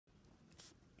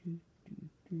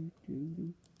Hello,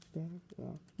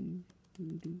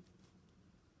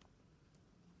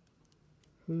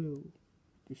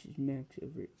 this is Max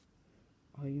Everett.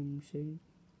 I am saying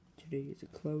today is a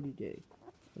cloudy day.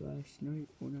 Last night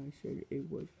when I said it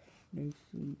was nice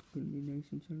and gonna be nice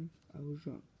and sunny, I was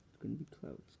wrong. It's gonna be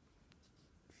cloudy.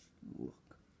 Just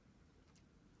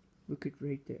look it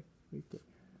right there. But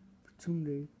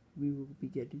someday we will be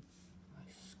getting a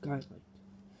skylight,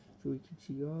 so we can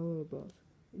see all above.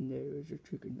 And there is a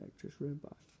chicken that just ran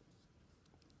by.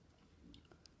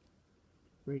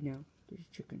 Right now, there's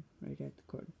a chicken right at the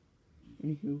corner.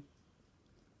 Anywho,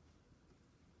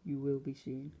 you will be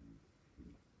seeing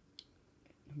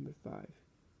number 5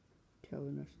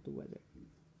 telling us the weather.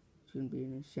 It's going to be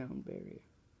in a sound barrier.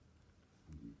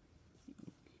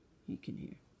 You can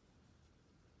hear.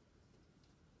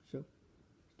 So,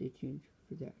 stay tuned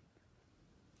for that.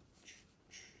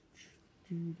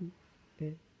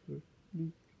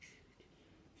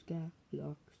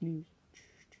 Skylox News.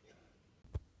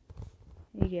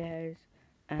 Hey guys,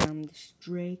 the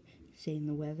stray saying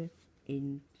the weather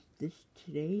in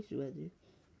today's weather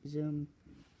is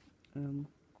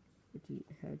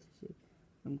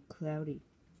cloudy.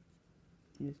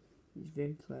 It's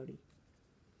very cloudy.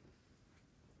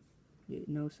 Yeah,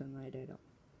 no sunlight at all.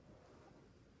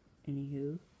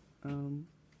 Anywho,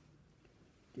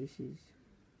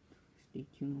 stay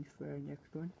tuned for our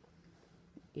next one,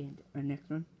 and our next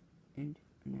one, and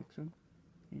our next one,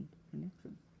 and our next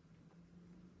one.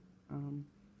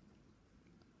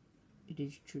 It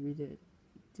is true that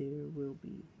there will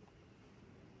be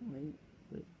light,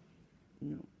 but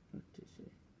no, what to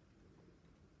say.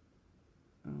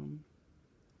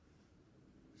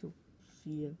 So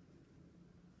see ya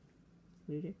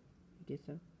later, I guess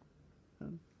so.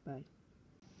 Bye.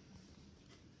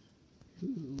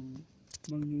 Hello,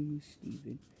 my name is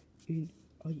Steven, and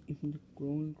I am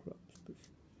growing crops, but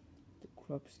the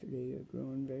crops today are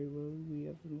growing very well. We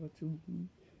have lots of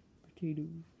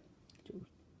potatoes, so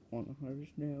on a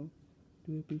harvest now.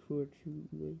 Do it before it's too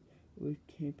late. Well, it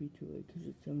can't be too late because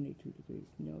it's 72 degrees.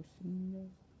 No snow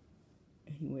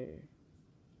anywhere.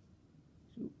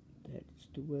 So that's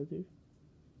the weather.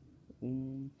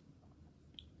 And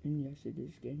yes, it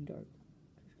is getting dark.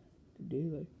 The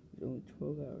daylight is only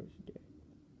 12 hours a day.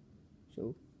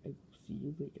 So I will see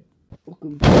you later.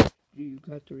 Welcome. You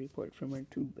got the report from our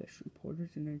 2 best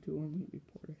reporters and our 2 only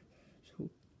reporters. So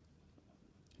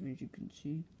as you can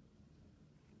see,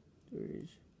 there is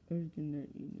everything that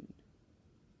you need.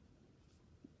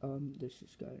 This is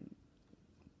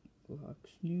Skylox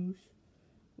News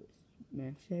with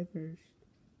Max Everett,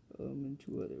 and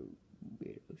 2 other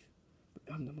weirdos. But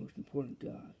I'm the most important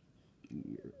guy.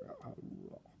 Yeah, I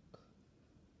rock.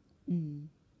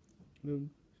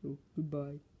 So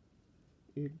goodbye,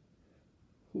 and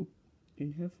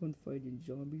have fun fighting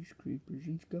zombies, creepers,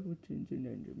 and skeletons, and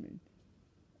endermen.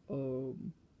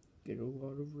 Get a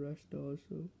lot of rest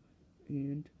also,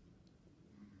 and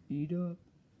eat up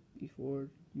before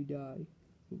you die.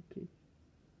 Okay,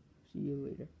 see you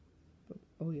later. But,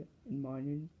 oh yeah, and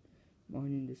mining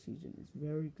this season is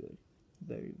very good.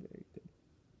 Very, very good.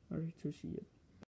 Alright, so see ya.